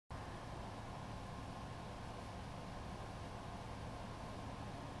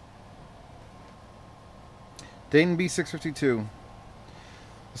Dayton B652.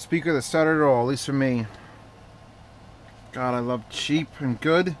 The speaker that started it all, at least for me. God, I love cheap and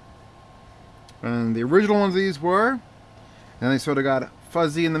good. And the original ones of these were. And then they sort of got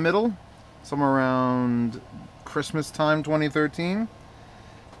fuzzy in the middle. Somewhere around Christmas time 2013.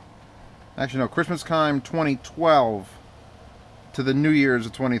 Actually, no, Christmas time 2012 to the New Year's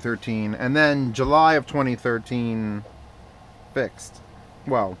of 2013. And then July of 2013 fixed.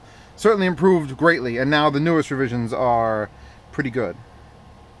 Well, certainly improved greatly. And now the newest revisions are pretty good.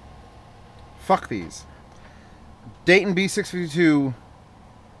 Fuck these. Dayton B652-AIR.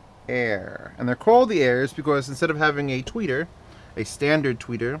 And they're called the AIRs because instead of having a tweeter, a standard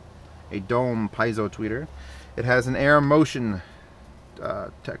tweeter, a dome piezo tweeter, it has an air motion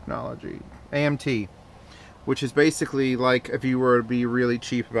technology, AMT, which is basically like if you were to be really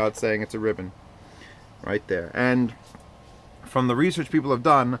cheap about saying it's a ribbon. Right there. And from the research people have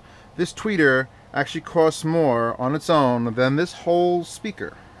done, this tweeter actually costs more on its own than this whole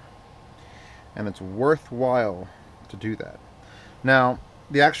speaker. And it's worthwhile to do that. Now,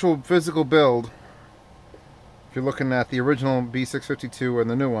 the actual physical build, if you're looking at the original B652 and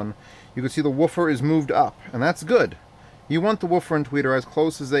the new one, you can see the woofer is moved up, and that's good. You want the woofer and tweeter as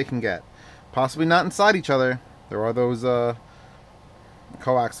close as they can get. Possibly not inside each other. There are those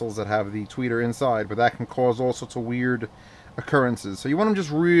coaxials that have the tweeter inside, but that can cause all sorts of weird occurrences. So you want them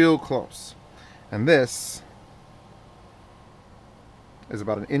just real close. And this is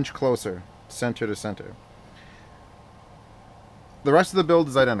about an inch closer, center to center. The rest of the build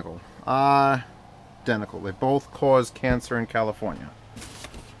is identical. Identical. They both cause cancer in California.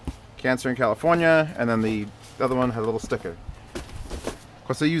 Cancer in California, and then the other one had a little sticker. Of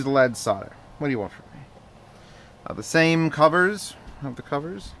course, they use lead solder. What do you want from me? The same covers of the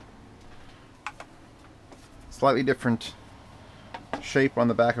covers. Slightly different shape on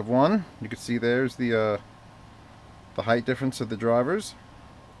the back of one. You can see there's the height difference of the drivers.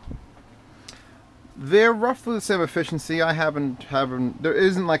 They're roughly the same efficiency. There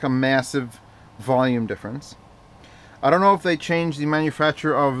isn't like a massive volume difference. I don't know if they changed the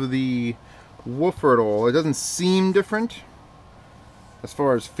manufacturer of the woofer at all. It doesn't seem different as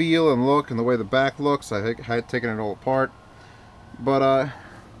far as feel and look and the way the back looks. I had taken it all apart. But let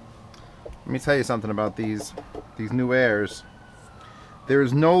me tell you something about these new AIRs. There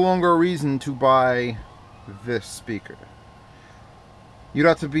is no longer a reason to buy this speaker. You'd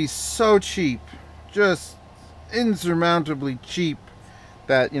have to be so cheap, just insurmountably cheap,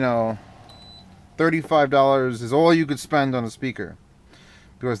 that, you know, $35 is all you could spend on a speaker,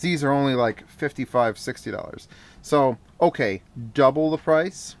 because these are only like $55, $60. So okay, double the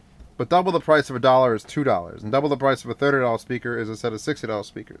price, but double the price of $1 is $2, and double the price of a $30 speaker is a set of $60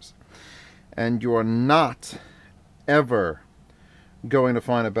 speakers, and you are not ever going to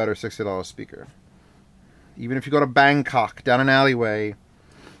find a better $60 speaker. Even if you go to Bangkok down an alleyway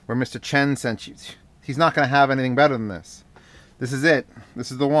where Mr. Chen sent you, he's not going to have anything better than this. This is it.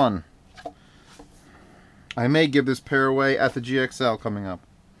 This is the one. I may give this pair away at the GXL coming up.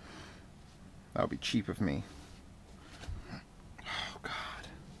 That would be cheap of me. Oh,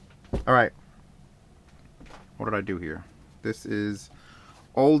 God. Alright. What did I do here? This is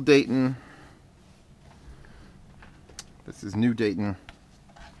old Dayton. This is new Dayton.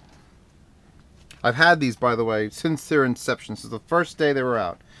 I've had these, by the way, since their inception. Since the first day they were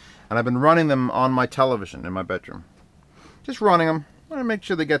out. And I've been running them on my television in my bedroom. Just running them. I want to make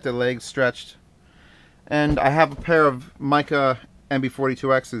sure they get their legs stretched. And I have a pair of mica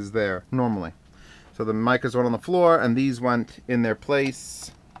MB42Xs there, normally. So the micas went on the floor, and these went in their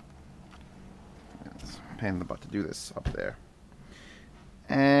place. It's a pain in the butt to do this up there.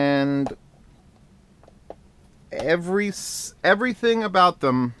 And everything about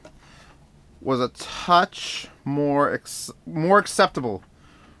them was a touch more acceptable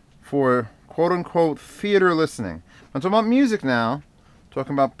for quote-unquote theater listening. I'm talking about music now.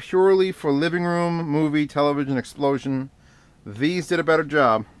 Talking about purely for living room, movie, television, explosion. These did a better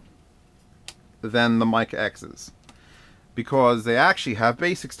job than the Mica X's, because they actually have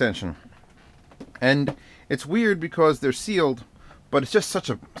bass extension. And it's weird because they're sealed, but it's just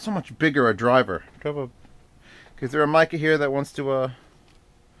so much bigger a driver. Is there a mica here that wants to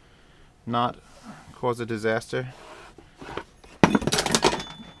not cause a disaster?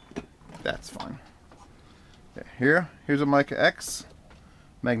 That's fine. Here's a Mica X.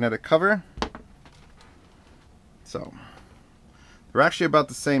 Magnetic cover. So they're actually about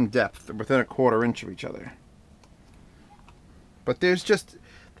the same depth. They're within a 1/4 inch of each other. But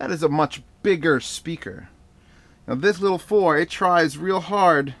that is a much bigger speaker. Now this little 4, it tries real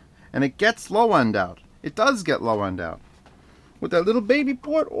hard and it gets low end out. It does get low end out. With that little baby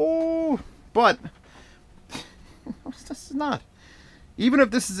port, oh, but This is not. Even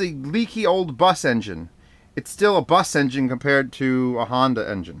if this is a leaky old bus engine, it's still a bus engine compared to a Honda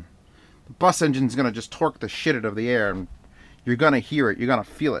engine. The bus engine's going to just torque the shit out of the air, and you're going to hear it. You're going to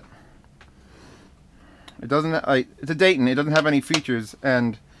feel it. It doesn't. It's a Dayton. It doesn't have any features,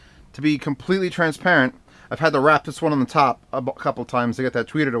 and to be completely transparent, I've had to wrap this one on the top a couple times to get that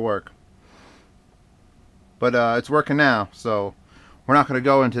tweeter to work. But it's working now, so we're not going to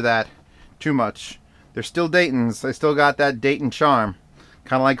go into that too much. They're still Daytons. They still got that Dayton charm.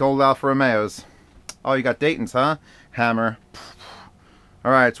 Kind of like old Alfa Romeos. Oh, you got Daytons, huh? Hammer.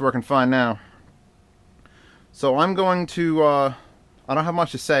 Alright, it's working fine now. So I'm going to... I don't have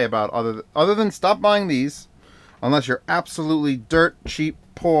much to say about other than stop buying these. Unless you're absolutely dirt cheap,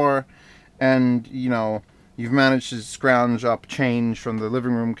 poor, and, you know, you've managed to scrounge up change from the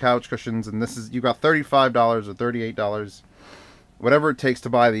living room couch cushions, and this is, you got $35 or $38, whatever it takes to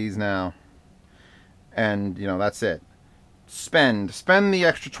buy these now, and you know, that's it. Spend the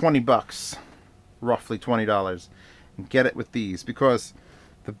extra 20 bucks, roughly $20, and get it with these, because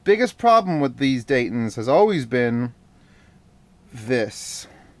the biggest problem with these Daytons has always been this,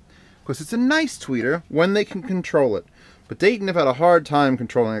 because it's a nice tweeter when they can control it, but Dayton have had a hard time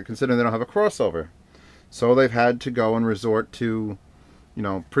controlling it considering they don't have a crossover. So they've had to go and resort to, you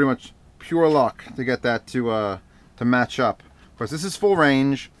know, pretty much pure luck to get that to match up. Of course, this is full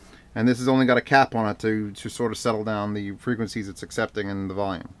range, and this has only got a cap on it to sort of settle down the frequencies it's accepting and the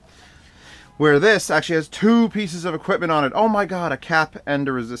volume. Where this actually has two pieces of equipment on it. Oh my god, a cap and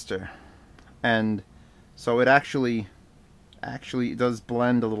a resistor. And so it actually does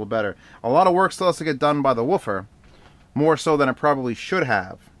blend a little better. A lot of work still has to get done by the woofer, more so than it probably should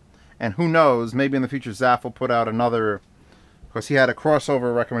have. And who knows, maybe in the future Zaf will put out another, because he had a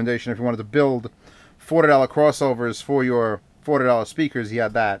crossover recommendation if you wanted to build $40 crossovers for your $40 speakers, he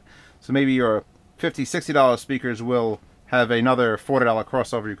had that. So maybe your $50, $60 speakers will have another $40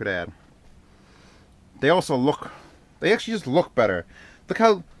 crossover you could add. They also look, they actually just look better. Look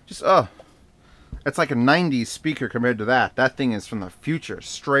how, just, it's like a 90s speaker compared to that. That thing is from the future,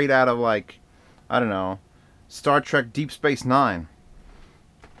 straight out of like, I don't know, Star Trek Deep Space Nine.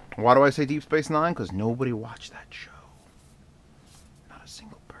 Why do I say Deep Space Nine? Because nobody watched that show. Not a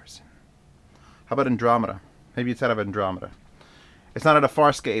single person. How about Andromeda? Maybe it's out of Andromeda. It's not out of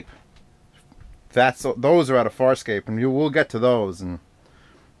Farscape. Those are out of Farscape, and we'll get to those. And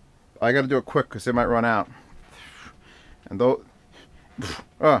I got to do it quick because they might run out. And those.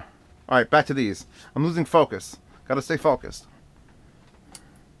 All right, back to these. I'm losing focus. Got to stay focused.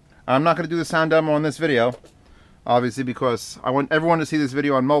 I'm not going to do the sound demo in this video. Obviously, because I want everyone to see this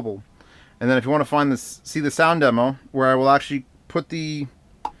video on mobile. And then if you want to see the sound demo, where I will actually put the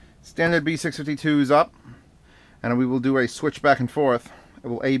standard B652s up, and we will do a switch back and forth. It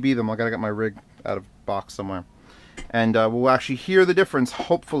will A-B them. I gotta get my rig out of box somewhere. And we'll actually hear the difference.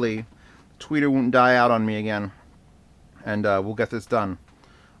 Hopefully, the tweeter won't die out on me again. And we'll get this done.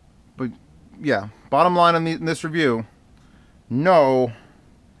 But, yeah, bottom line in this review, no,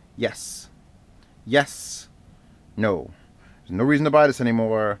 yes. Yes. No. There's no reason to buy this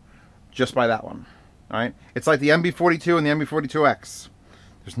anymore. Just buy that one. Alright? It's like the MB42 and the MB42X.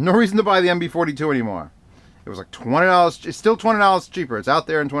 There's no reason to buy the MB42 anymore. It was like $20. It's still $20 cheaper. It's out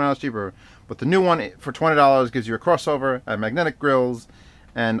there and $20 cheaper. But the new one for $20 gives you a crossover and magnetic grills.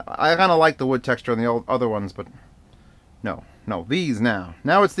 And I kind of like the wood texture on the old other ones, but no. No, these now.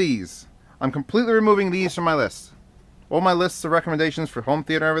 Now it's these. I'm completely removing these from my list. All my lists of recommendations for home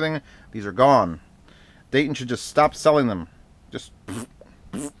theater and everything, these are gone. Dayton should just stop selling them. Just,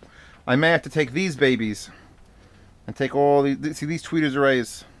 I may have to take these babies and take all these. See, these tweeters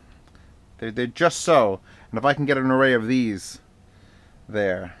arrays. They're just so. And if I can get an array of these,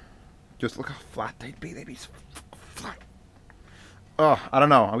 there. Just look how flat they'd be. They'd be so flat. Oh, I don't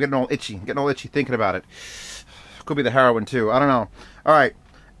know. I'm getting all itchy. I'm getting all itchy thinking about it. Could be the heroin too. I don't know. All right.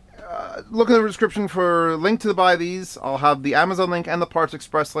 Look in the description for link to buy these. I'll have the Amazon link and the Parts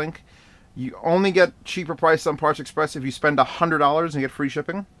Express link. You only get cheaper prices on Parts Express if you spend $100 and get free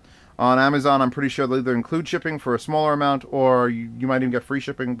shipping. On Amazon, I'm pretty sure they'll either include shipping for a smaller amount, or you might even get free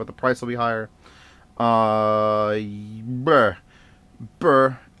shipping, but the price will be higher. Burr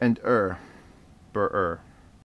and Burr.